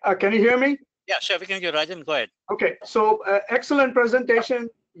 Okay, can you hear me? Yeah, sure, we can hear Rajan. Go ahead. Okay, so excellent presentation.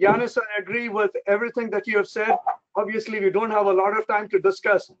 Yanis, I agree with everything that you have said. Obviously, we don't have a lot of time to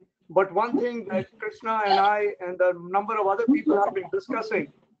discuss, but one thing that Krishna and I and a number of other people have been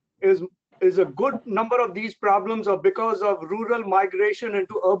discussing is a good number of these problems are because of rural migration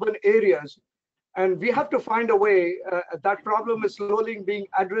into urban areas. And we have to find a way. That problem is slowly being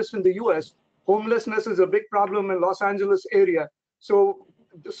addressed in the US. Homelessness is a big problem in Los Angeles area. So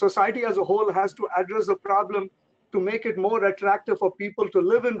the society as a whole has to address the problem to make it more attractive for people to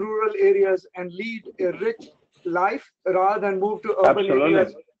live in rural areas and lead a rich life rather than move to urban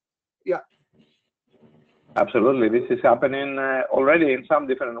areas. Yeah. Absolutely. This is happening already in some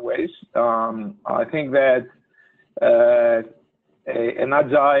different ways. I think that an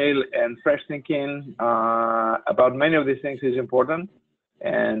agile and fresh thinking about many of these things is important.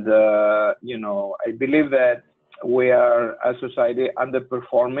 And, you know, I believe that we are, as a society,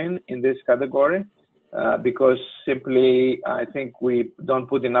 underperforming in this category because simply, I think we don't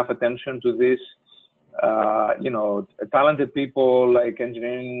put enough attention to this. You know, talented people like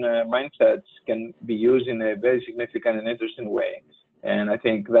engineering mindsets can be used in a very significant and interesting way. And I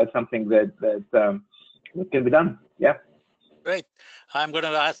think that's something that can be done. Yeah. Great. I'm going to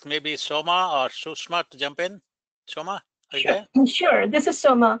ask maybe Soma or Sushma to jump in. Soma, are you there? Sure. This is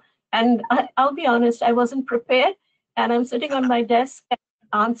Soma. And I'll be honest, I wasn't prepared. And I'm sitting on my desk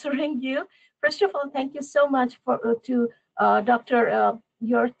answering you. First of all, thank you so much to Dr.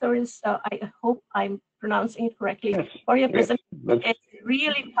 Yorthers. I hope I'm pronouncing it correctly, for your presentation. It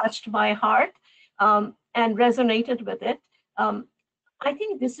really touched my heart and resonated with it. I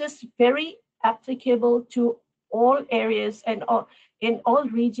think this is very applicable to all areas and in all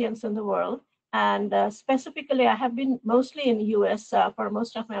regions in the world. And specifically, I have been mostly in the US for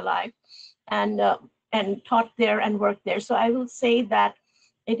most of my life and taught there and worked there. So I will say that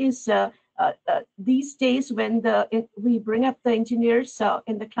it is these days when we bring up the engineers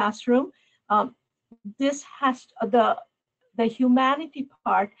in the classroom, this has the humanity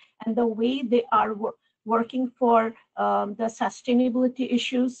part and the way they are working for the sustainability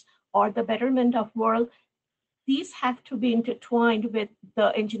issues or the betterment of world. These have to be intertwined with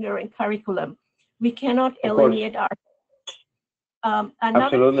the engineering curriculum. We cannot alienate our.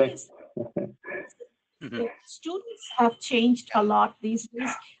 Another thing is, students have changed a lot these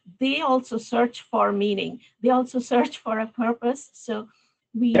days. They also search for meaning. They also search for a purpose. So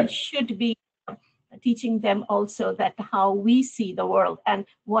we should be teaching them also that how we see the world and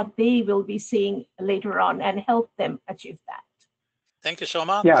what they will be seeing later on and help them achieve that. Thank you,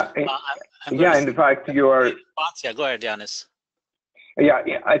 Soma. Yeah, yeah. In fact, you are. Yeah, go ahead, Yanis. Yeah,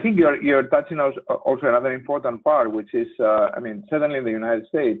 I think you're touching also another important part, which is, I mean, certainly in the United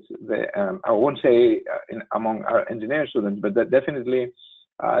States, I won't say among our engineering students, but that definitely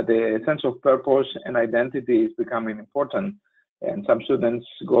the sense of purpose and identity is becoming important. And some students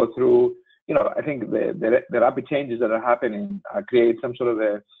go through, you know, I think the rapid changes that are happening create some sort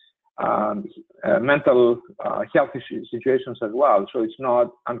of mental health situations as well. So it's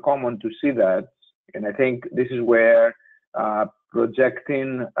not uncommon to see that. And I think this is where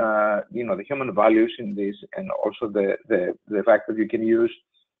projecting, you know, the human values in this, and also the fact that you can use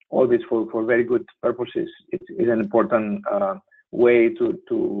all this for very good purposes is an important way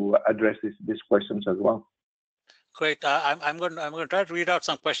to address these questions as well. Great. I'm going to try to read out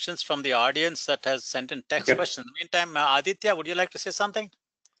some questions from the audience that has sent in text questions. In the meantime, Aditya, would you like to say something?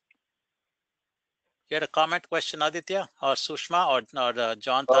 You had a comment, question, Aditya, or Sushma, or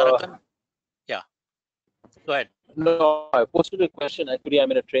John Tarakan? Yeah. Go ahead. No, I posted a question. Actually,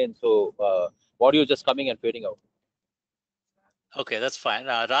 I'm in a train, so audio just coming and fading out. Okay, that's fine.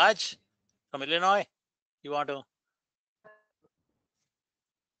 Raj from Illinois, you want to?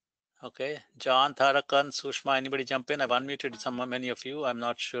 Okay, John, Tarakan, Sushma, anybody jump in? I've unmuted many of you. I'm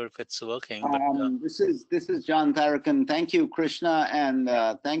not sure if it's working. But, this is John Tarakan. Thank you, Krishna, and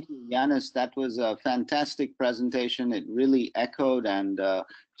thank you, Yanis. That was a fantastic presentation. It really echoed, and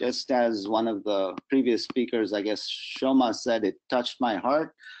just as one of the previous speakers, I guess Shoma said, it touched my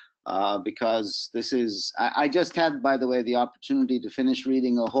heart because this is. I just had, by the way, the opportunity to finish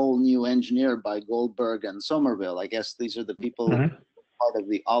reading A Whole New Engineer by Goldberg and Somerville. I guess these are the people. Part of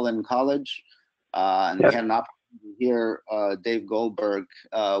the All-in College, and we had an opportunity to hear Dave Goldberg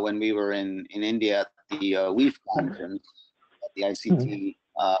when we were in India at the WEEF conference, at the ICT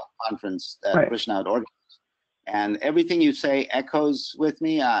conference that Krishna had organized. And everything you say echoes with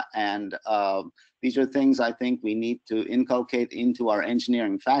me, and these are things I think we need to inculcate into our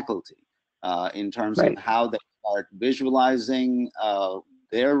engineering faculty in terms of how they start visualizing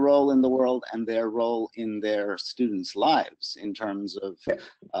their role in the world and their role in their students' lives in terms of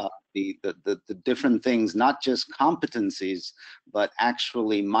the different things, not just competencies, but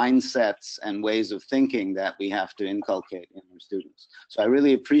actually mindsets and ways of thinking that we have to inculcate in our students. So I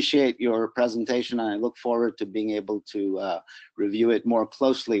really appreciate your presentation, and I look forward to being able to review it more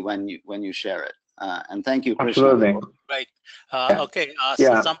closely when you share it. And thank you, Krishna. Absolutely. Right. Okay.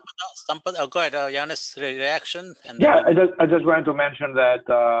 Yeah. Sampad, go ahead. Yanis, reaction. And yeah, I just wanted to mention that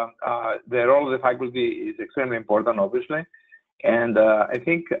the role of the faculty is extremely important, obviously. And I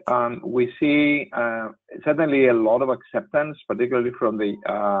think we see certainly a lot of acceptance, particularly from the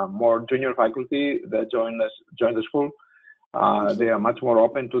more junior faculty that join the school. They are much more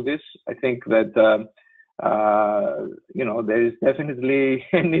open to this. I think that there is definitely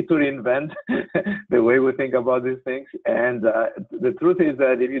a need to reinvent the way we think about these things. And the truth is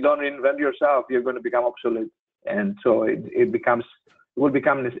that if you don't reinvent yourself, you're going to become obsolete. And so it will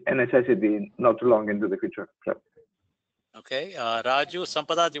become a necessity not too long into the future. So. Okay, Raju,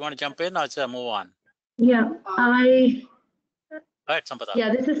 Sampada, do you want to jump in or just move on? Yeah, All right, Sampada.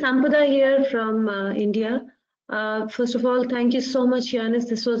 Yeah, this is Sampada here from India. First of all, thank you so much, Yanis.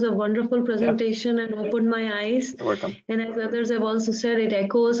 This was a wonderful presentation and opened my eyes. You're welcome. And as others have also said, it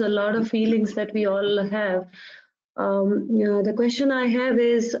echoes a lot of feelings that we all have. The question I have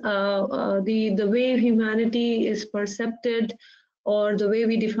is the way humanity is perceived, or the way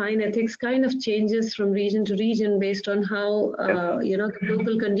we define ethics kind of changes from region to region based on how the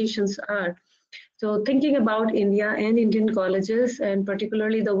local conditions are. So thinking about India and Indian colleges, and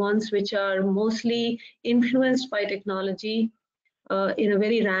particularly the ones which are mostly influenced by technology in a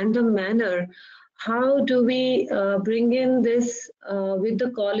very random manner, how do we bring in this with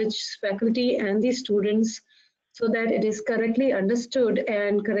the college faculty and the students so that it is correctly understood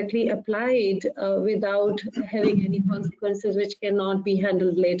and correctly applied without having any consequences which cannot be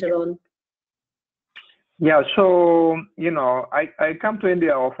handled later on? Yeah, so, I come to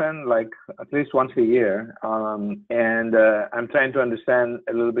India often, like at least once a year, and I'm trying to understand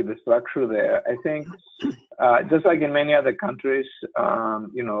a little bit the structure there. I think just like in many other countries,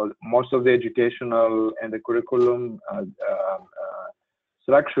 most of the educational and the curriculum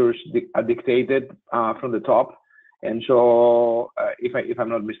structures are dictated from the top. And so, if I'm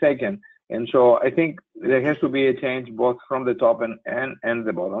not mistaken, and so I think there has to be a change both from the top and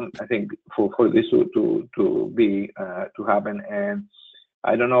the bottom. I think for this to happen. And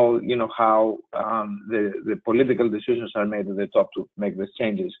I don't know, how the political decisions are made at the top to make these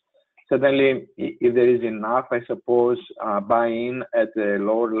changes. Certainly, if there is enough, I suppose, buy-in at the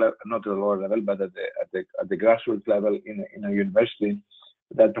lower level, not the lower level, but at the grassroots level in a university,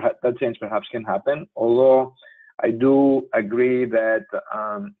 that change perhaps can happen. Although I do agree that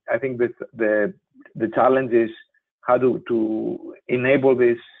I think that the challenge is how to enable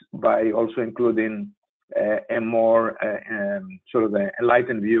this by also including a more sort of an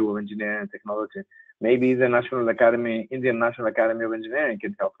enlightened view of engineering and technology. Maybe the Indian National Academy of Engineering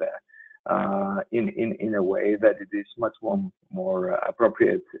can help there in a way that it is much more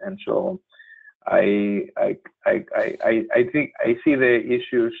appropriate. And so I think I see the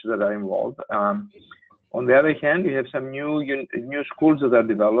issues that are involved. On the other hand, you have some new schools that are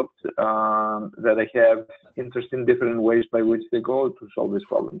developed that I have interesting different ways by which they go to solve this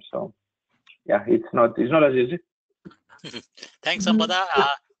problem. So, yeah, it's not as easy. Thanks, Sampada.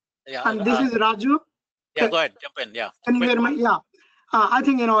 And this is Raju. Yeah, go ahead, jump in. Yeah. Can you hear me? Yeah. I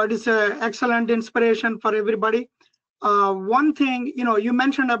think it is an excellent inspiration for everybody. One thing, you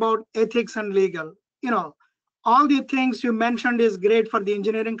mentioned about ethics and legal. All the things you mentioned is great for the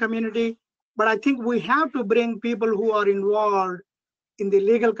engineering community. But I think we have to bring people who are involved in the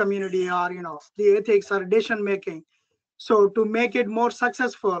legal community or, the ethics or decision making. So to make it more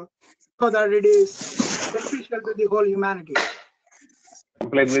successful so that it is beneficial to the whole humanity.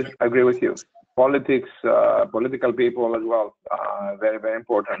 Completely agree with you. Politics, political people as well, very, very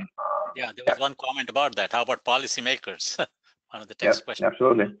important. Yeah, there was one comment about that. How about policymakers? One of the text questions.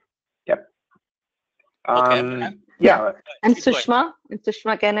 Absolutely. Yep. Okay. Yeah. And Sushma,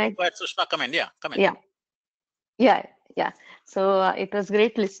 can I? Go ahead, Sushma, come in. Yeah, come in. Yeah. So it was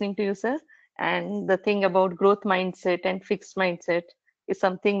great listening to you, sir. And the thing about growth mindset and fixed mindset is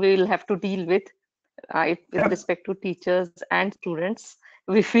something we will have to deal with with respect to teachers and students,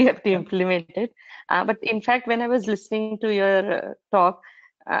 if we have to implement it. But in fact, when I was listening to your talk,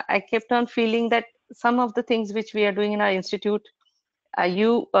 I kept on feeling that some of the things which we are doing in our institute,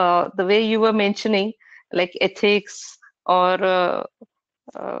 the way you were mentioning, like ethics or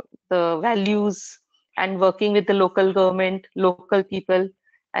the values, and working with the local government, local people,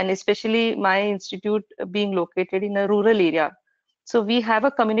 and especially my institute being located in a rural area. So we have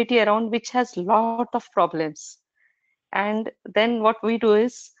a community around which has lot of problems. And then what we do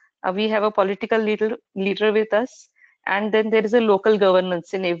is we have a political leader with us, and then there is a local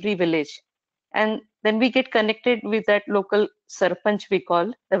governance in every village. And then we get connected with that local sarpanch, we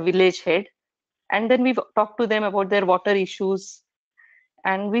call the village head, and then we talk to them about their water issues,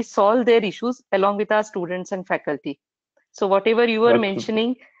 and we solve their issues along with our students and faculty. So whatever you were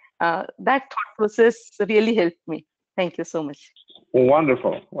mentioning, that thought process really helped me. Thank you so much.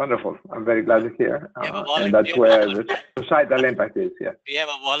 Wonderful, wonderful. I'm very glad to hear. And that's where the societal impact is, yeah. We have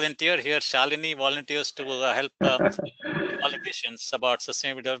a volunteer here. Shalini volunteers to help politicians about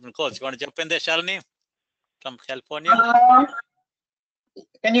sustainable development goals. You want to jump in there, Shalini, from California?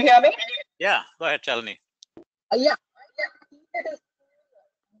 Can you hear me? Yeah, go ahead, Shalini. Yeah.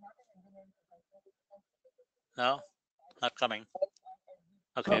 No, not coming.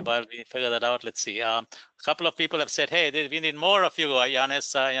 Okay, well, we figure that out. Let's see. A couple of people have said, hey, we need more of you,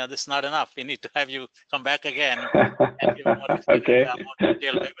 Yanis. This is not enough. We need to have you come back again and give a more okay. More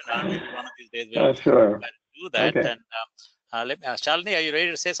detailed webinar. Maybe one of these days we'll sure. do that. Okay. And Shalini, are you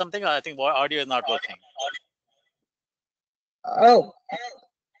ready to say something? I think audio is not working. Oh,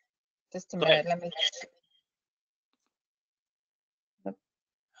 just a minute. Let me.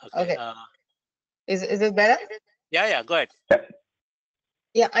 Okay. Is it better? Yeah, go ahead.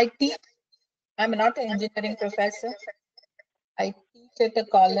 Yeah, I teach. I'm not an engineering professor. I teach at a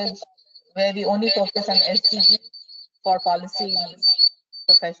college where we only focus on SDG for policy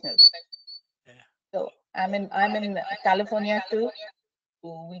professionals. Yeah. So I'm in California too.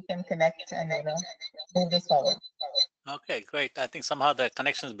 So we can connect and move this forward. Okay, great. I think somehow the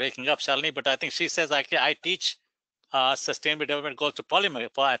connection is breaking up, Shalini, but I think she says I teach sustainable development goals to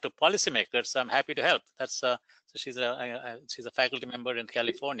policymakers. So I'm happy to help. That's so she's a faculty member in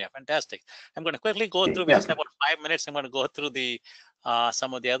California. Fantastic. I'm going to quickly go through. We just have about 5 minutes. I'm going to go through the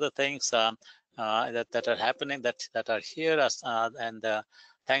some of the other things that are happening that are here. And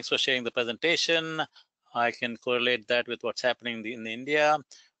thanks for sharing the presentation. I can correlate that with what's happening in India,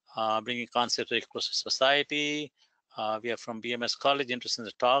 bringing concepts to inclusive society. We are from BMS College, interested in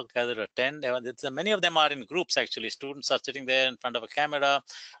the talk, gather to attend. Many of them are in groups, actually. Students are sitting there in front of a camera.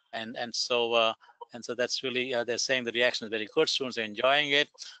 And so that's really, they're saying the reaction is very good. Students are enjoying it.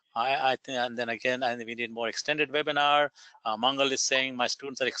 I think, and then again, I think we need more extended webinar. Mangal is saying, my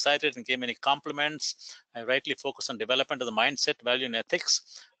students are excited and gave many compliments. I rightly focus on development of the mindset, value, and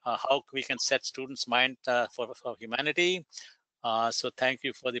ethics. How we can set students' mind for humanity. So thank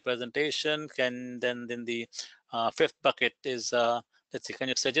you for the presentation. Then the fifth bucket is, let's see, can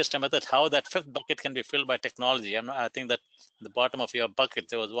you suggest a method how that fifth bucket can be filled by technology? I think that at the bottom of your bucket,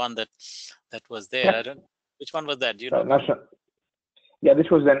 there was one that was there. Yeah. Which one was that? Do you know? Yeah,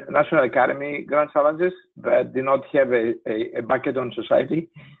 this was the National Academy Grant Challenges that did not have a bucket on society.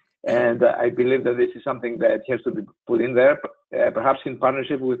 And I believe that this is something that has to be put in there, perhaps in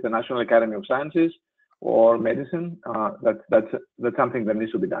partnership with the National Academy of Sciences or Medicine. That's something that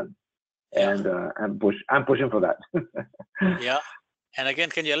needs to be done. Yeah. And I'm pushing for that. Yeah. And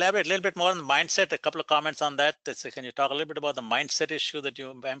again, can you elaborate a little bit more on the mindset? A couple of comments on that. Can you talk a little bit about the mindset issue that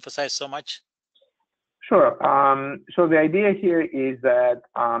you emphasize so much? Sure. So the idea here is that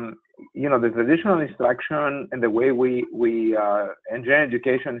the traditional instruction and the way we engineering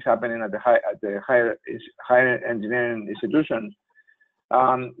education is happening at the higher engineering institutions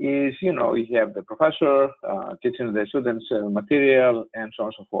is you have the professor teaching the students material and so on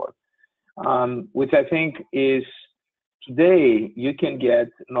and so forth, which I think is today you can get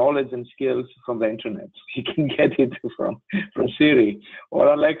knowledge and skills from the internet. You can get it from Siri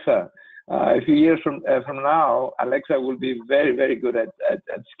or Alexa. A few years from now, Alexa will be very, very good at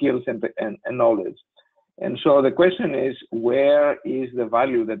skills and knowledge. And so the question is, where is the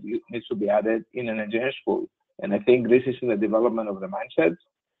value that needs to be added in an engineering school? And I think this is in the development of the mindsets.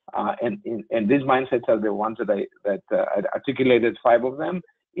 And these mindsets are the ones that I articulated 5 of them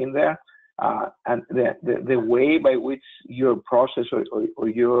in there. And the way by which your process or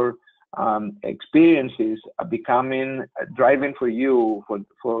your experiences are becoming driving for you for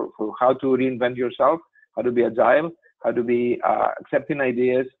how to reinvent yourself, how to be agile, how to be accepting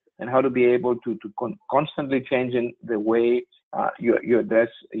ideas, and how to be able to constantly changing the way you address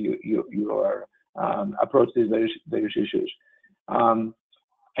your approach these various issues.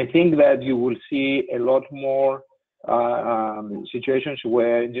 I think that you will see a lot more situations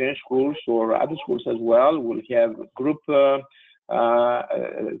where engineering schools or other schools as well will have group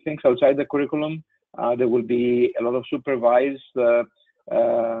things outside the curriculum There will be a lot of supervised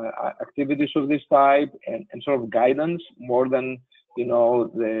activities of this type and sort of guidance more than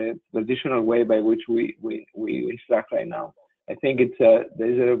the traditional way by which we instruct right now. I think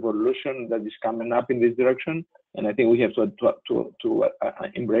there's a revolution that is coming up in this direction, and I think we have to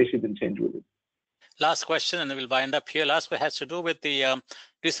embrace it and change with it. Last question, and we'll wind up here. Last one has to do with the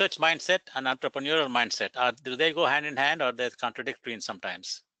research mindset and entrepreneurial mindset. Do they go hand in hand, or they're contradictory in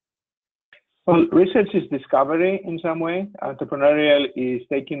sometimes? Well, research is discovery in some way. Entrepreneurial is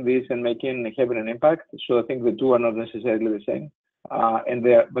taking this and having an impact. So I think the two are not necessarily the same,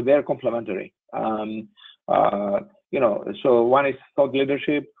 but they're complementary. So one is thought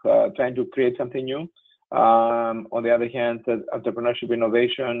leadership, trying to create something new. On the other hand, entrepreneurship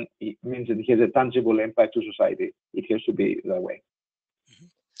innovation, it means that it has a tangible impact to society. It has to be that way.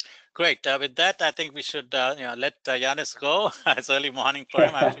 Great. With that, I think we should let Yanis go. It's early morning for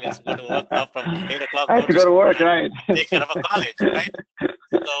him. I'm sure he's going to work now from 8 o'clock. I have to go to work, right? Take care of a college, right?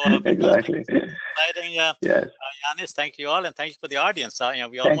 So, exactly. Exciting. Yes. Yanis, thank you all, and thank you for the audience.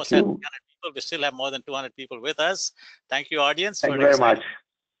 We almost had 300 people. We still have more than 200 people with us. Thank you, audience. Thank you very much.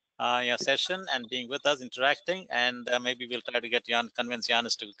 Session and being with us, interacting, and maybe we'll try to convince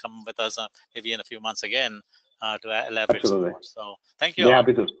Yanis to come with us maybe in a few months again to elaborate some more. So thank you.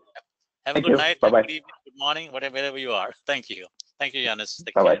 Happy to. Have a good night, good evening, good morning, wherever you are. Thank you. Thank you, Yanis.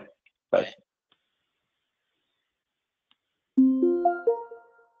 Bye-bye. Bye.